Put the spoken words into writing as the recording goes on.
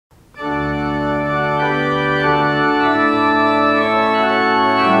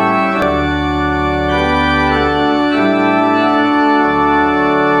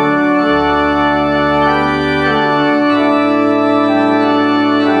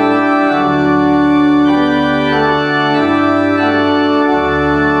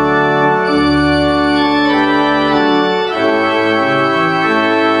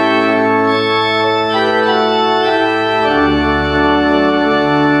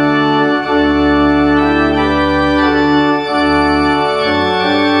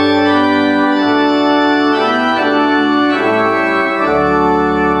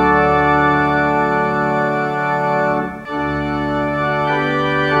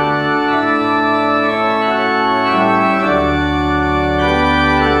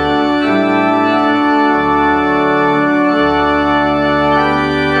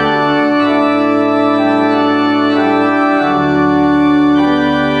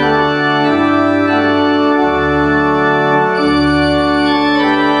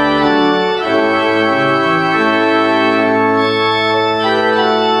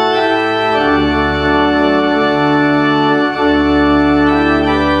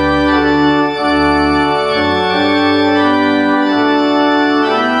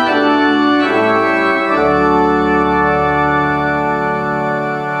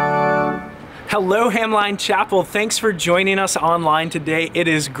Hamline Chapel, thanks for joining us online today. It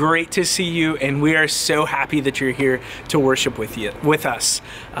is great to see you, and we are so happy that you're here to worship with us.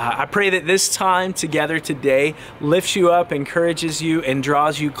 I pray that this time together today lifts you up, encourages you, and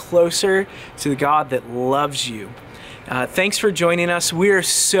draws you closer to the God that loves you. Thanks for joining us. We are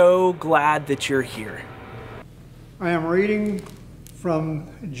so glad that you're here. I am reading from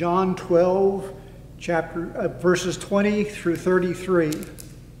John 12, verses 20 through 33.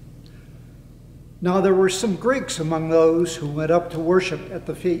 Now there were some Greeks among those who went up to worship at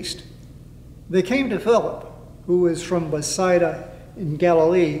the feast. They came to Philip, who was from Bethsaida in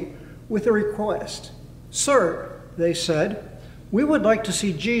Galilee, with a request. "Sir," they said, "we would like to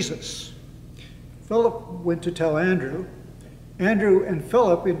see Jesus." Philip went to tell Andrew. Andrew and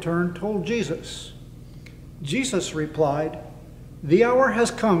Philip in turn told Jesus. Jesus replied, "The hour has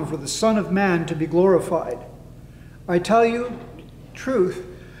come for the Son of Man to be glorified. I tell you truth,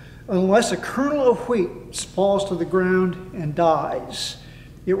 unless a kernel of wheat falls to the ground and dies,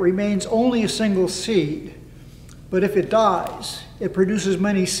 it remains only a single seed. But if it dies, it produces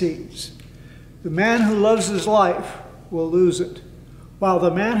many seeds. The man who loves his life will lose it, while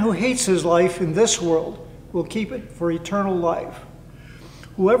the man who hates his life in this world will keep it for eternal life.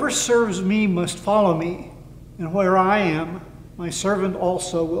 Whoever serves me must follow me, and where I am, my servant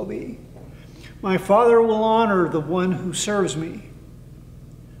also will be. My Father will honor the one who serves me.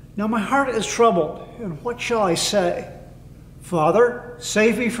 Now my heart is troubled, and what shall I say? Father,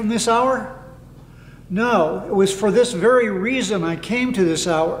 save me from this hour? No, it was for this very reason I came to this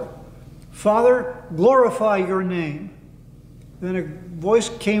hour. Father, glorify your name." Then a voice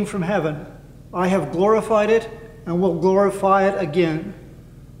came from heaven. "I have glorified it and will glorify it again."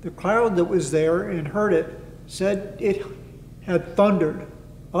 The crowd that was there and heard it said it had thundered.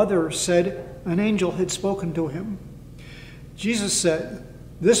 Others said an angel had spoken to him. Jesus said,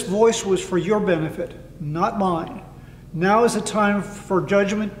 "This voice was for your benefit, not mine. Now is the time for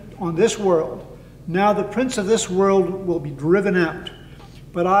judgment on this world. Now the prince of this world will be driven out.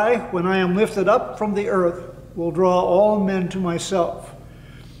 But I, when I am lifted up from the earth, will draw all men to myself."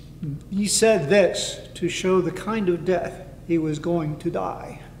 He said this to show the kind of death he was going to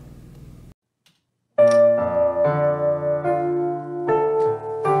die.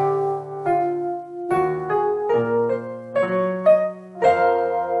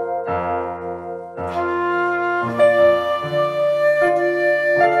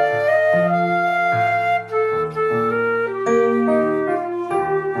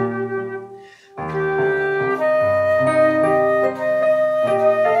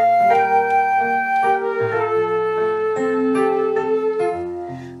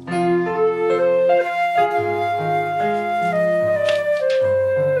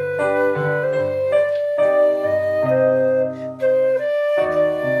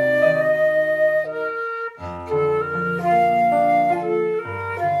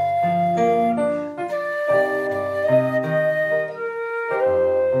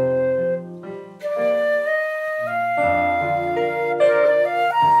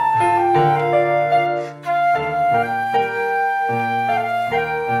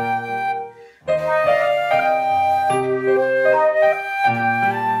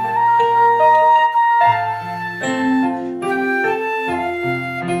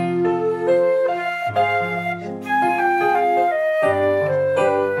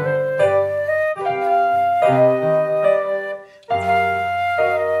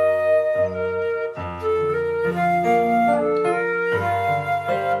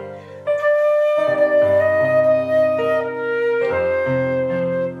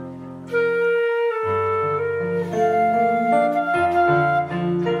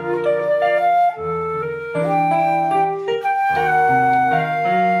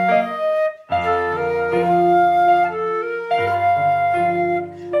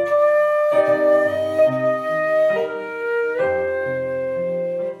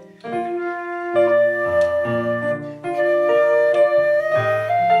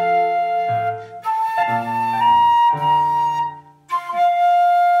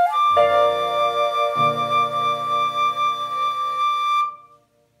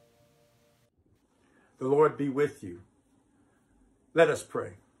 The Lord be with you. Let us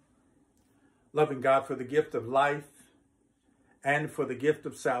pray. Loving God, for the gift of life and for the gift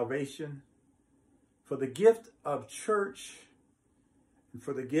of salvation, for the gift of church, and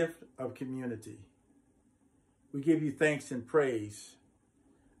for the gift of community, we give you thanks and praise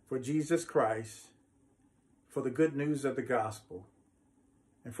for Jesus Christ, for the good news of the gospel,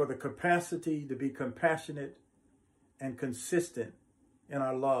 and for the capacity to be compassionate and consistent in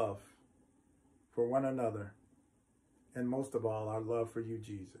our love for one another, and most of all, our love for you,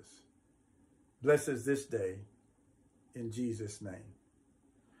 Jesus. Bless us this day in Jesus' name.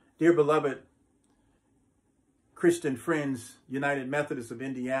 Dear beloved Christian friends, United Methodists of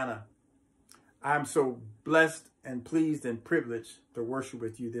Indiana, I'm so blessed and pleased and privileged to worship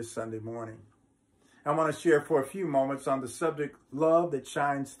with you this Sunday morning. I want to share for a few moments on the subject, love that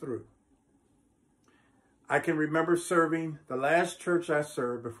shines through. I can remember serving the last church I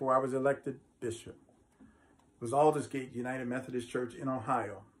served before I was elected bishop. It was Aldersgate United Methodist Church in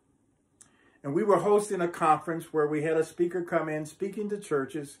Ohio. And we were hosting a conference where we had a speaker come in speaking to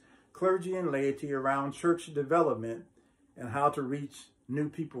churches, clergy and laity around church development and how to reach new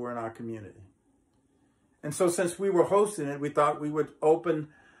people in our community. And so since we were hosting it, we thought we would open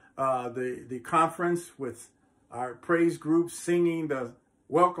the conference with our praise group singing the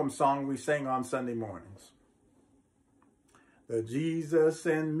welcome song we sang on Sunday mornings. The Jesus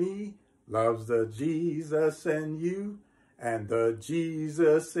in me loves the Jesus in you, and the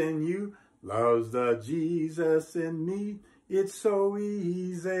Jesus in you loves the Jesus in me. It's so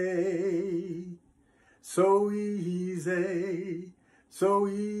easy, so easy, so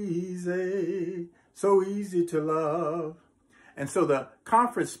easy, so easy to love. And so the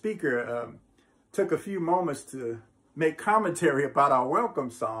conference speaker took a few moments to make commentary about our welcome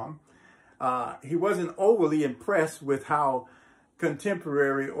song. He wasn't overly impressed with how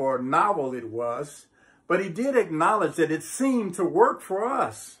contemporary or novel it was, but he did acknowledge that it seemed to work for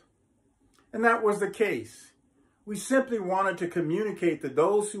us. And that was the case. We simply wanted to communicate to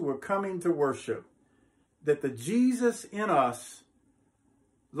those who were coming to worship that the Jesus in us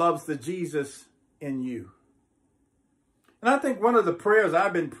loves the Jesus in you. And I think one of the prayers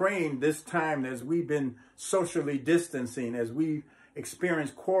I've been praying this time as we've been socially distancing, as we've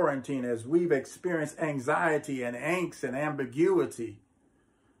experienced quarantine, as we've experienced anxiety and angst and ambiguity,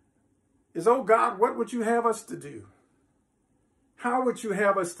 is, oh God, what would you have us to do? How would you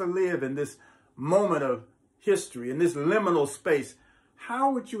have us to live in this moment of history, in this liminal space? How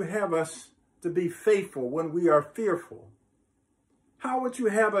would you have us to be faithful when we are fearful? How would you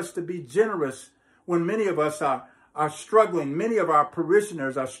have us to be generous when many of us are struggling? Many of our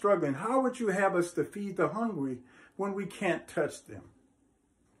parishioners are struggling. How would you have us to feed the hungry when we can't touch them?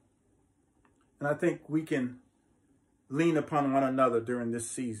 And I think we can lean upon one another during this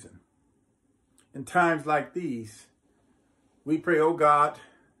season. In times like these, we pray, oh God,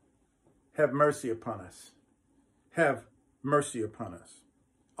 have mercy upon us. Have mercy upon us.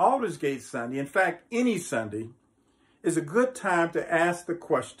 Aldersgate Sunday, in fact, any Sunday, is a good time to ask the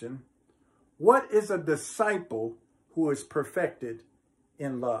question, what is a disciple who is perfected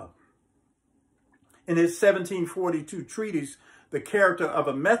in love? In his 1742 treatise, The Character of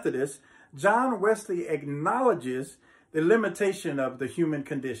a Methodist, John Wesley acknowledges the limitation of the human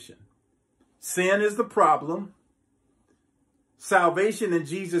condition. Sin is the problem. Salvation in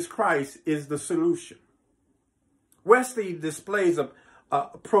Jesus Christ is the solution. Wesley displays a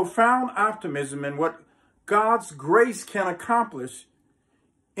profound optimism in what God's grace can accomplish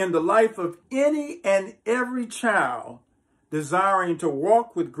in the life of any and every child desiring to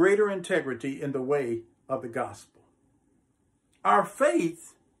walk with greater integrity in the way of the gospel. Our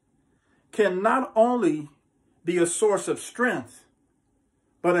faith can not only be a source of strength,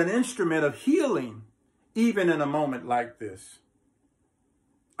 but an instrument of healing, even in a moment like this.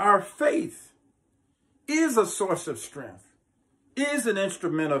 Our faith is a source of strength, is an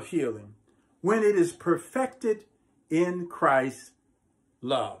instrument of healing when it is perfected in Christ's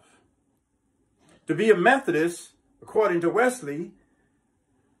love. To be a Methodist, according to Wesley,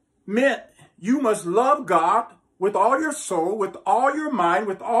 meant you must love God with all your soul, with all your mind,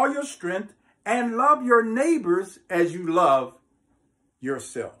 with all your strength, and love your neighbors as you love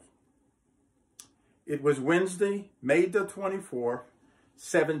yourself. It was Wednesday, May the 24th,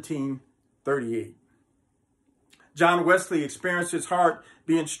 1738. John Wesley experienced his heart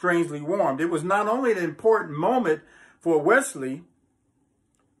being strangely warmed. It was not only an important moment for Wesley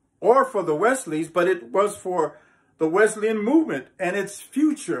or for the Wesleys, but it was for the Wesleyan movement and its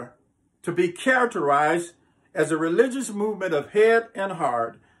future to be characterized as a religious movement of head and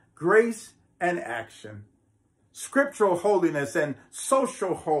heart, grace and action, scriptural holiness and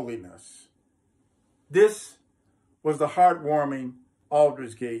social holiness. This was the heartwarming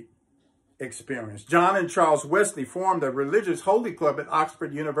Aldersgate experience. John and Charles Wesley formed a religious holy club at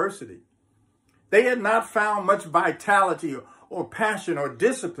Oxford University. They had not found much vitality or passion or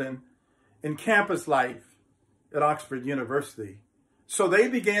discipline in campus life at Oxford University. So they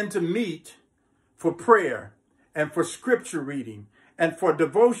began to meet for prayer and for scripture reading and for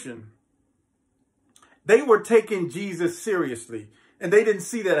devotion. They were taking Jesus seriously, and they didn't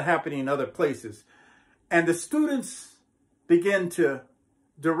see that happening in other places. And the students began to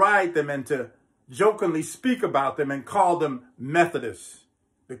deride them and to jokingly speak about them and call them Methodists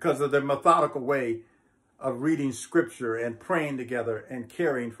because of their methodical way of reading scripture and praying together and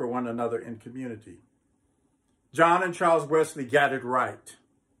caring for one another in community. John and Charles Wesley got it right.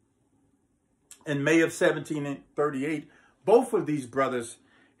 In May of 1738, both of these brothers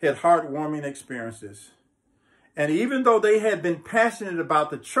had heartwarming experiences. And even though they had been passionate about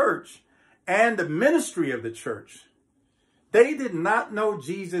the church and the ministry of the church, they did not know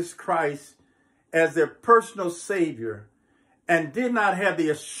Jesus Christ as their personal Savior and did not have the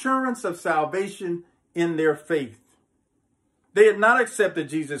assurance of salvation in their faith. They had not accepted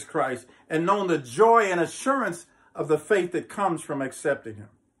Jesus Christ and known the joy and assurance of the faith that comes from accepting him.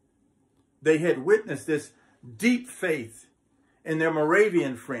 They had witnessed this deep faith in their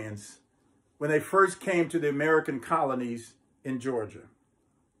Moravian friends when they first came to the American colonies in Georgia.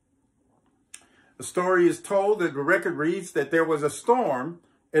 The story is told that the record reads that there was a storm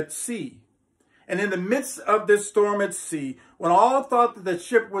at sea. And in the midst of this storm at sea, when all thought that the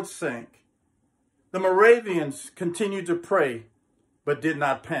ship would sink, the Moravians continued to pray, but did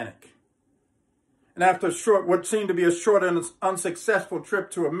not panic. And after what seemed to be a short and unsuccessful trip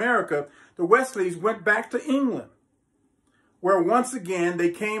to America, the Wesleys went back to England, where once again they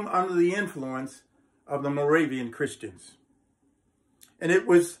came under the influence of the Moravian Christians. And it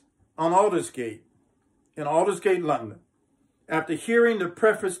was on Aldersgate, in Aldersgate, London, after hearing the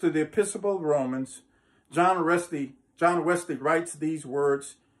preface to the Epistle of Romans, John Wesley writes these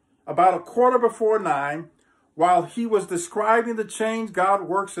words about 9:15, while he was describing the change God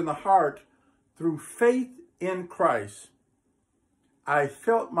works in the heart through faith in Christ. I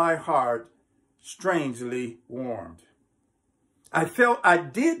felt my heart strangely warmed. I felt I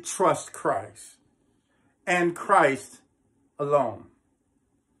did trust Christ and Christ alone.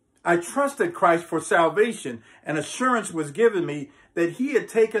 I trusted Christ for salvation, and assurance was given me that he had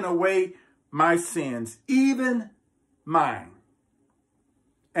taken away my sins, even mine,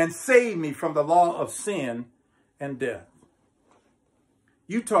 and saved me from the law of sin and death.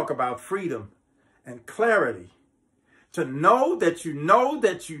 You talk about freedom and clarity. To know that you know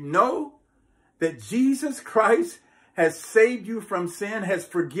that you know that Jesus Christ has saved you from sin, has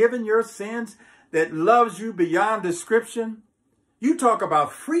forgiven your sins, that loves you beyond description. You talk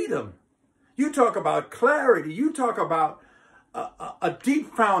about freedom. You talk about clarity. You talk about a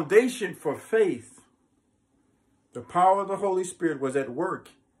deep foundation for faith. The power of the Holy Spirit was at work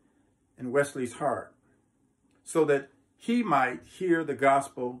in Wesley's heart so that he might hear the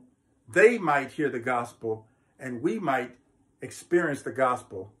gospel, they might hear the gospel, and we might experience the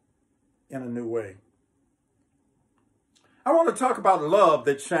gospel in a new way. I want to talk about love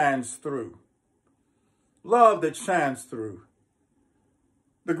that shines through. Love that shines through.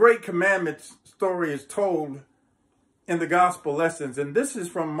 The Great Commandments story is told in the gospel lessons, and this is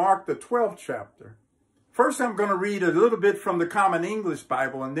from Mark, the 12th chapter. First, I'm going to read a little bit from the Common English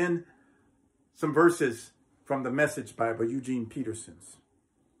Bible and then some verses from the Message Bible, Eugene Peterson's.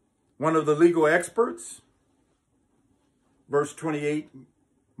 One of the legal experts, verse 28,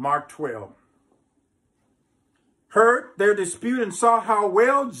 Mark 12. Heard their dispute and saw how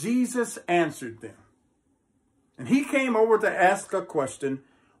well Jesus answered them. And he came over to ask a question,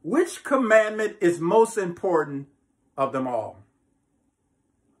 which commandment is most important of them all?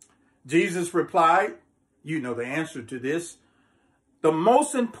 Jesus replied, you know the answer to this. The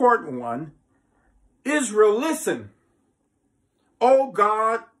most important one, Israel, listen. O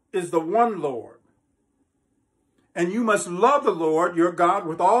God is the one Lord. And you must love the Lord your God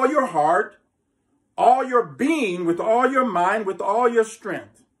with all your heart, all your being, with all your mind, with all your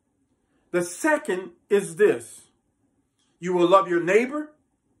strength. The second is this. You will love your neighbor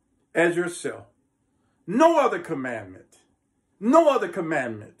as yourself. No other commandment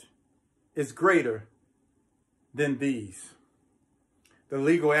is greater than these. The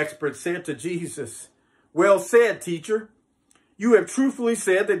legal expert said to Jesus, well said, teacher. You have truthfully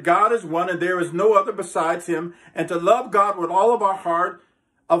said that God is one and there is no other besides him, and to love God with all of our heart,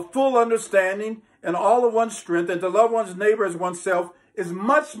 of full understanding, and all of one's strength, and to love one's neighbor as oneself is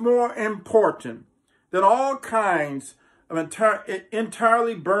much more important than all kinds of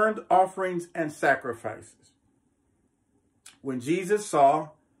entirely burned offerings and sacrifices. When Jesus saw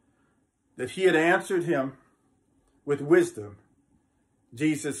that he had answered him with wisdom,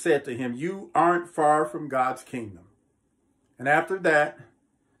 Jesus said to him, you aren't far from God's kingdom. And after that,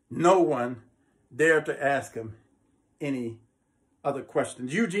 no one dared to ask him any other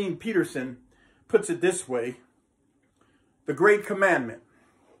questions. Eugene Peterson puts it this way, the Great Commandment.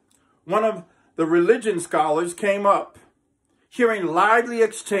 One of the religion scholars came up, hearing lively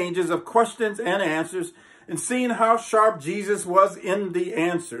exchanges of questions and answers, and seeing how sharp Jesus was in the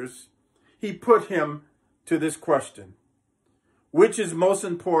answers. he put him to this question: which is most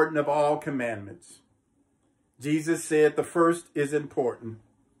important of all commandments? Jesus said the first is important.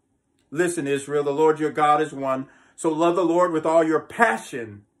 Listen, Israel, the Lord your God is one. So love the Lord with all your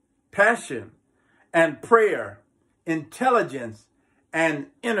passion, and prayer, intelligence, and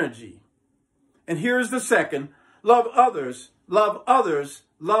energy. And here's the second: love others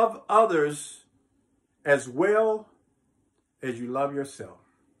as well as you love yourself.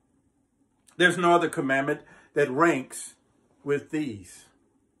 There's no other commandment that ranks with these.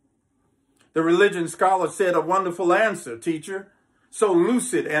 The religion scholar said, a wonderful answer, teacher, so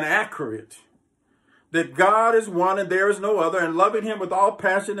lucid and accurate, that God is one and there is no other, and loving him with all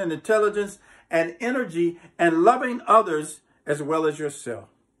passion and intelligence and energy, and loving others as well as yourself.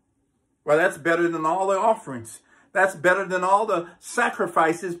 Well, that's better than all the offerings. That's better than all the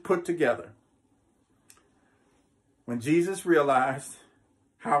sacrifices put together. When Jesus realized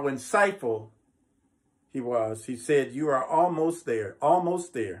how insightful he was, he said, you are almost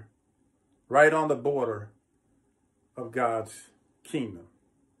there, right on the border of God's kingdom.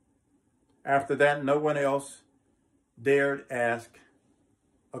 After that, no one else dared ask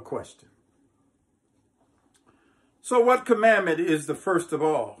a question. So what commandment is the first of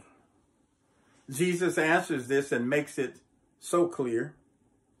all? Jesus answers this and makes it so clear.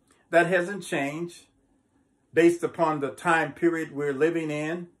 That hasn't changed based upon the time period we're living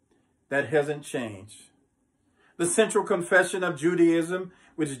in. That hasn't changed. The central confession of Judaism,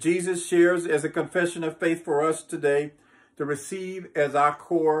 which Jesus shares as a confession of faith for us today to receive as our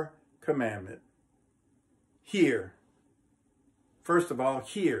core commandment. Hear. First of all,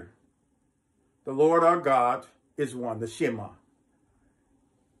 hear. The Lord our God is one, the Shema.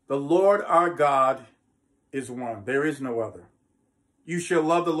 The Lord our God is one. There is no other. You shall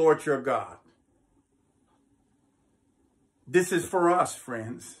love the Lord your God. This is for us,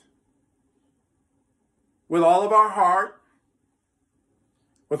 friends. With all of our heart,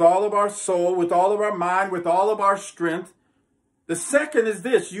 with all of our soul, with all of our mind, with all of our strength. The second is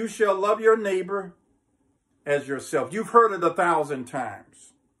this: you shall love your neighbor as yourself. You've heard it 1,000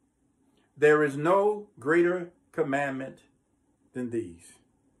 times. There is no greater commandment than these.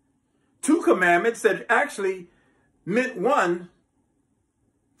 2 commandments that actually meant one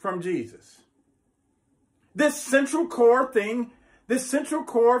from Jesus. This central core thing, this central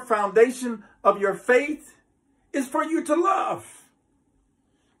core foundation of your faith is for you to love.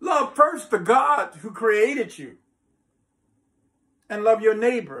 Love first the God who created you, and love your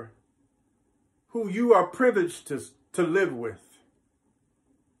neighbor who you are privileged to live with.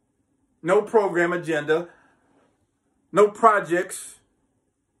 No program agenda, no projects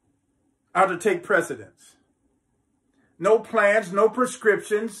are to take precedence. No plans, no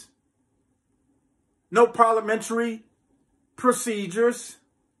prescriptions, no parliamentary procedures.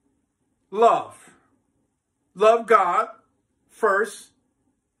 Love. Love God first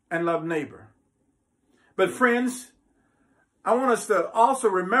and love neighbor. But friends, I want us to also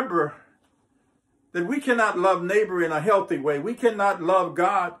remember that we cannot love neighbor in a healthy way. We cannot love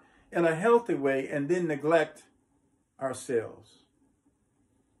God in a healthy way and then neglect ourselves.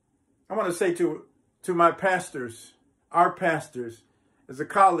 I want to say to my pastors, our pastors, as a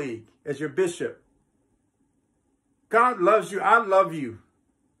colleague, as your bishop, God loves you. I love you.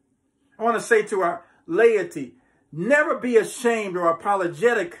 I want to say to our laity, never be ashamed or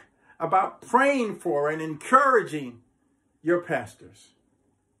apologetic about praying for and encouraging your pastors.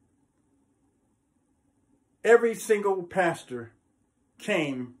 Every single pastor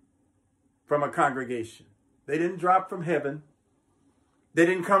came from a congregation. They didn't drop from heaven. They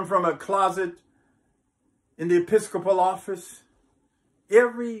didn't come from a closet in the Episcopal office.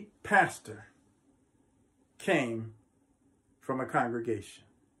 Every pastor came from a congregation,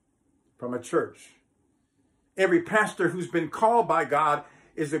 from a church. Every pastor who's been called by God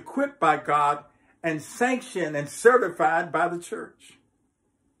is equipped by God and sanctioned and certified by the church.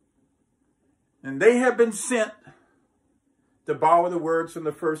 And they have been sent, to borrow the words from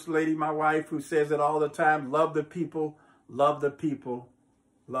the First Lady, my wife, who says it all the time: love the people, love the people,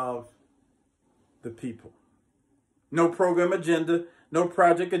 love the people. No program agenda, no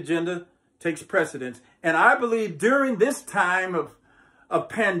project agenda takes precedence. And I believe during this time of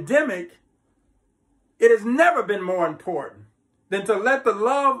pandemic, it has never been more important than to let the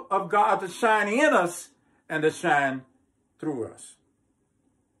love of God to shine in us and to shine through us.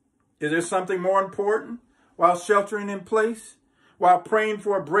 Is there something more important while sheltering in place, while praying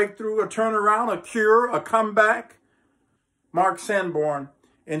for a breakthrough, a turnaround, a cure, a comeback? Mark Sanborn,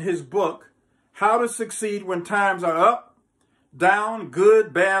 in his book, How to Succeed When Times Are Up, Down,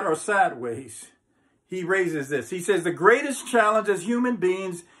 Good, Bad, or Sideways, he raises this. He says, the greatest challenge as human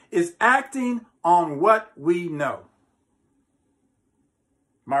beings is acting on what we know.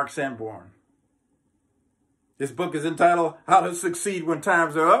 Mark Sanborn. This book is entitled How to Succeed When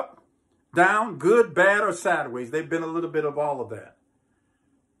Times Are Up, Down, Good, Bad, or Sideways. They've been a little bit of all of that.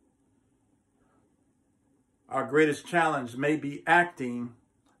 Our greatest challenge may be acting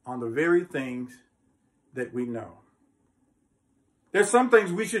on the very things that we know. There's some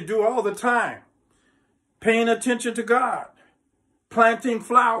things we should do all the time. Paying attention to God, planting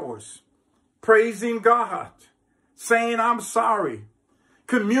flowers, praising God, saying I'm sorry,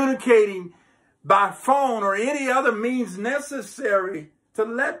 communicating by phone or any other means necessary to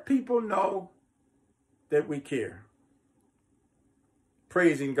let people know that we care.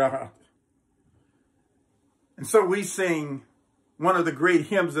 Praising God. And so we sing one of the great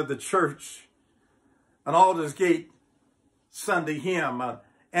hymns of the church, an Aldersgate Sunday hymn, an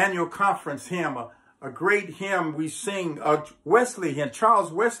annual conference hymn, a great hymn we sing, a Wesley hymn,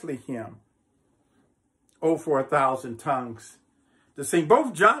 Charles Wesley hymn, Oh, for 1,000 tongues to sing.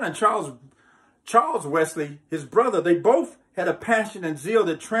 Both John and Charles Wesley, his brother, they both had a passion and zeal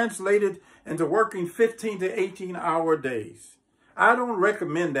that translated into working 15 to 18-hour days. I don't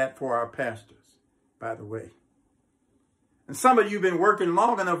recommend that for our pastors, by the way. And some of you have been working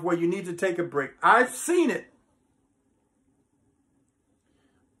long enough where you need to take a break. I've seen it.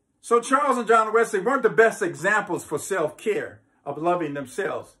 So Charles and John Wesley weren't the best examples for self-care, of loving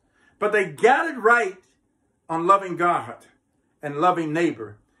themselves. But they got it right on loving God and loving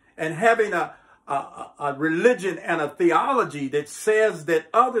neighbor and having a religion and a theology that says that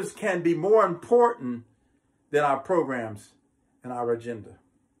others can be more important than our programs and our agenda.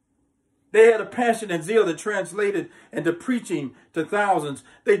 They had a passion and zeal that translated into preaching to thousands.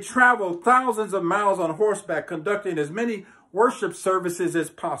 They traveled thousands of miles on horseback, conducting as many worship services as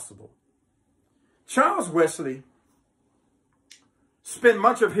possible. Charles Wesley spent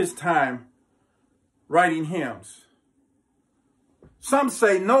much of his time writing hymns. Some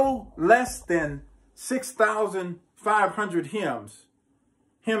say no less than 6,500 hymns,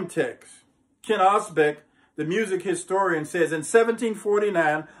 hymn texts. Ken Osbeck, the music historian, says in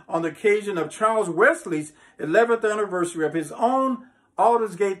 1749, on the occasion of Charles Wesley's 11th anniversary of his own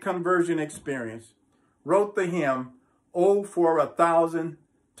Aldersgate conversion experience, wrote the hymn, Oh, for 1,000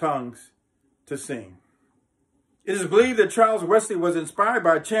 tongues to sing. It is believed that Charles Wesley was inspired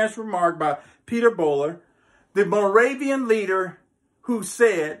by a chance remark by Peter Böhler, the Moravian leader, who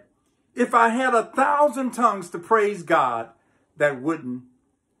said, if I had 1,000 tongues to praise God, that wouldn't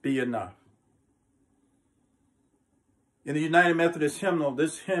be enough. In the United Methodist hymnal,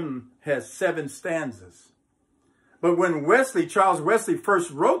 this hymn has 7 stanzas. But when Charles Wesley first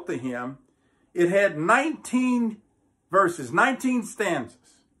wrote the hymn, it had 19 verses, 19 stanzas.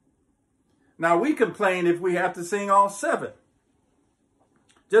 Now, we complain if we have to sing all 7.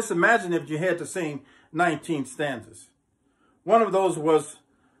 Just imagine if you had to sing 19 stanzas. One of those was,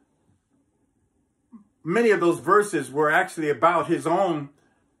 many of those verses were actually about his own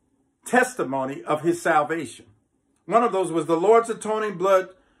testimony of his salvation. One of those was, the Lord's atoning blood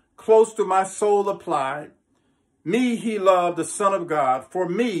close to my soul applied. Me he loved, the Son of God. For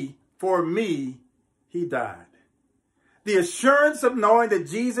me, he died. The assurance of knowing that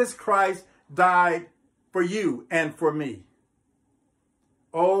Jesus Christ died for you and for me.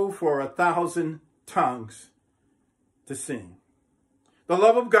 Oh, for 1,000 tongues to sing. The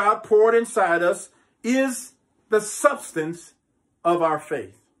love of God poured inside us is the substance of our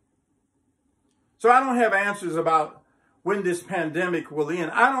faith. So I don't have answers about when this pandemic will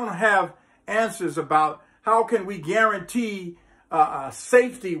end. I don't have answers about how can we guarantee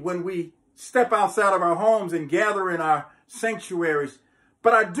safety when we step outside of our homes and gather in our sanctuaries.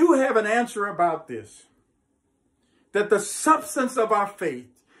 But I do have an answer about this, that the substance of our faith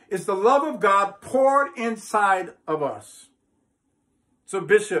is the love of God poured inside of us. So,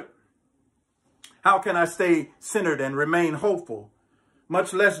 Bishop, how can I stay centered and remain hopeful,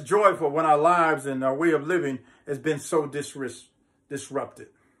 much less joyful when our lives and our way of living has been so disrupted?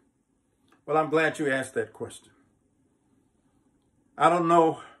 Well, I'm glad you asked that question. I don't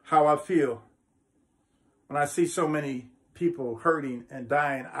know how I feel when I see so many people hurting and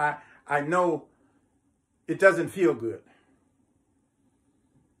dying. I know it doesn't feel good.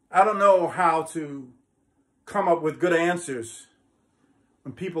 I don't know how to come up with good answers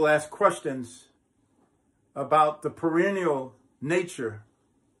when people ask questions about the perennial nature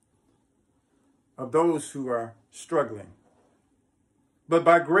of those who are struggling. But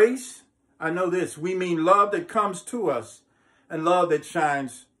by grace, I know this: we mean love that comes to us and love that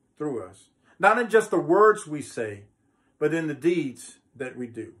shines through us. Not in just the words we say, but in the deeds that we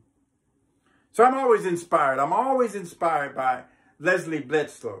do. So I'm always inspired. I'm always inspired by Leslie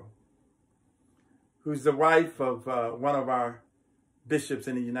Bledsoe, who's the wife of one of our bishops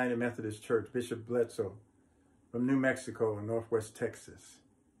in the United Methodist Church, Bishop Bledsoe, from New Mexico in Northwest Texas.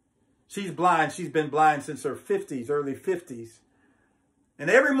 She's blind. She's been blind since her 50s, early 50s. And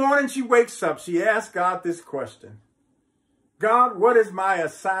every morning she wakes up, she asks God this question: God, what is my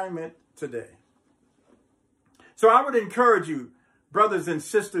assignment today? So I would encourage you, brothers and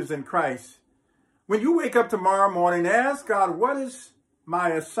sisters in Christ, when you wake up tomorrow morning, ask God, what is my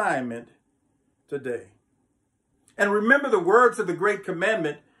assignment today? And remember the words of the Great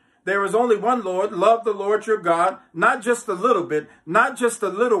Commandment: there is only one Lord. Love the Lord your God, not just a little bit, not just a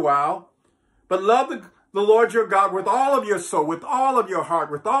little while, but love the Lord your God with all of your soul, with all of your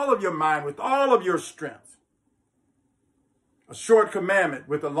heart, with all of your mind, with all of your strength. A short commandment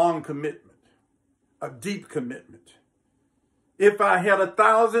with a long commitment, a deep commitment. If I had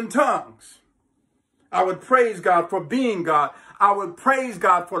 1,000 tongues, I would praise God for being God. I would praise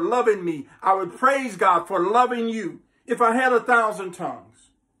God for loving me. I would praise God for loving you. If I had 1,000 tongues,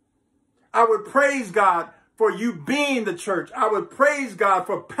 I would praise God for you being the church. I would praise God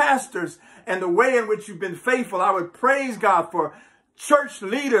for pastors and the way in which you've been faithful. I would praise God for church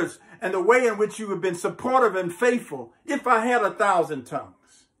leaders and the way in which you have been supportive and faithful. If I had 1,000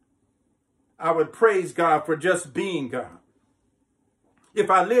 tongues, I would praise God for just being God. If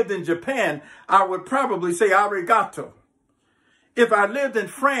I lived in Japan, I would probably say arigato. If I lived in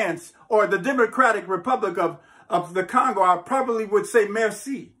France or the Democratic Republic of the Congo, I probably would say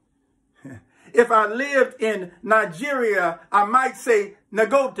merci. If I lived in Nigeria, I might say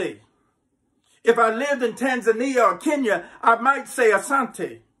nagote. If I lived in Tanzania or Kenya, I might say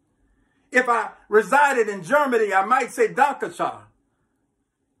asante. If I resided in Germany, I might say dankeschön.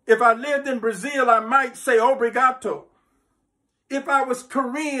 If I lived in Brazil, I might say obrigado. If I was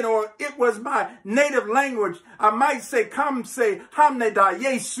Korean or it was my native language, I might say kamse hamneda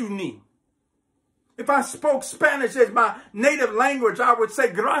Yesu ni. If I spoke Spanish as my native language, I would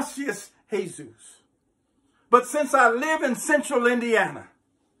say gracias Jesus. But since I live in central Indiana,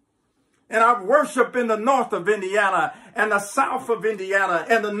 and I worship in the north of Indiana, and the south of Indiana,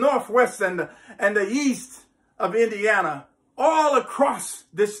 and the northwest and the east of Indiana, all across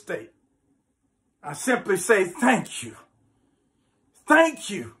this state, I simply say thank you. Thank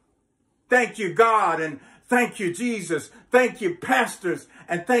you. Thank you, God, and thank you, Jesus. Thank you, pastors,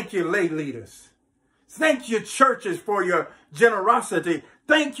 and thank you, lay leaders. Thank you, churches, for your generosity.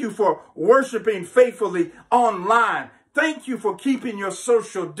 Thank you for worshiping faithfully online. Thank you for keeping your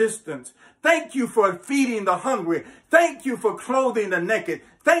social distance. Thank you for feeding the hungry. Thank you for clothing the naked.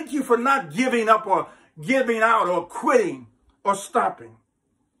 Thank you for not giving up or giving out or quitting or stopping.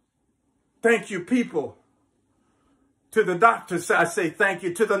 Thank you, people. To the doctors, I say thank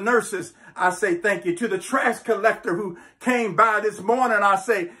you. To the nurses, I say thank you. To the trash collector who came by this morning, I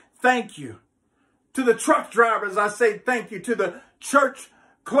say thank you. To the truck drivers, I say thank you. To the church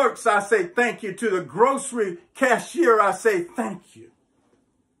clerks, I say thank you. To the grocery cashier, I say thank you.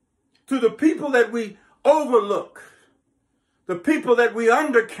 To the people that we overlook, the people that we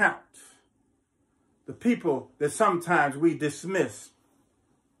undercount, the people that sometimes we dismiss,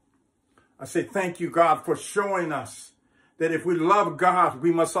 I say thank you, God, for showing us that if we love God,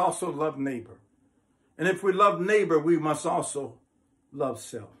 we must also love neighbor. And if we love neighbor, we must also love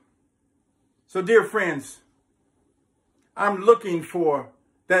self. So, dear friends, I'm looking for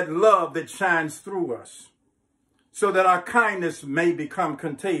that love that shines through us so that our kindness may become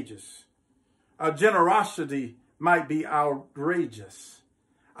contagious. Our generosity might be outrageous.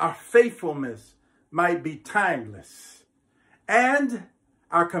 Our faithfulness might be timeless. And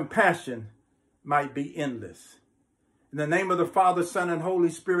our compassion might be endless. In the name of the Father, Son, and Holy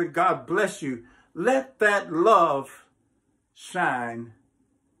Spirit, God bless you. Let that love shine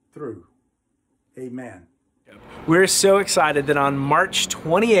through. Amen. We're so excited that on March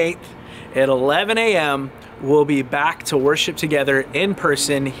 28th at 11 a.m., we'll be back to worship together in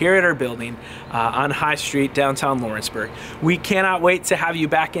person here at our building on High Street, downtown Lawrenceburg. We cannot wait to have you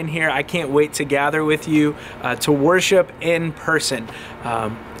back in here. I can't wait to gather with you to worship in person.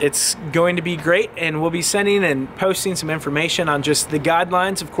 It's going to be great, and we'll be sending and posting some information on just the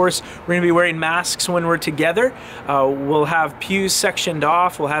guidelines. Of course, we're going to be wearing masks when we're together. We'll have pews sectioned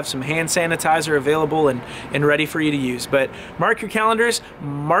off. We'll have some hand sanitizer available and ready for you to use. But mark your calendars,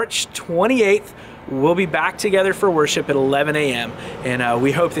 March 28th. We'll be back together for worship at 11 a.m. and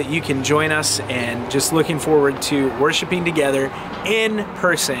we hope that you can join us, and just looking forward to worshiping together in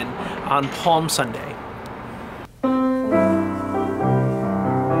person on Palm Sunday.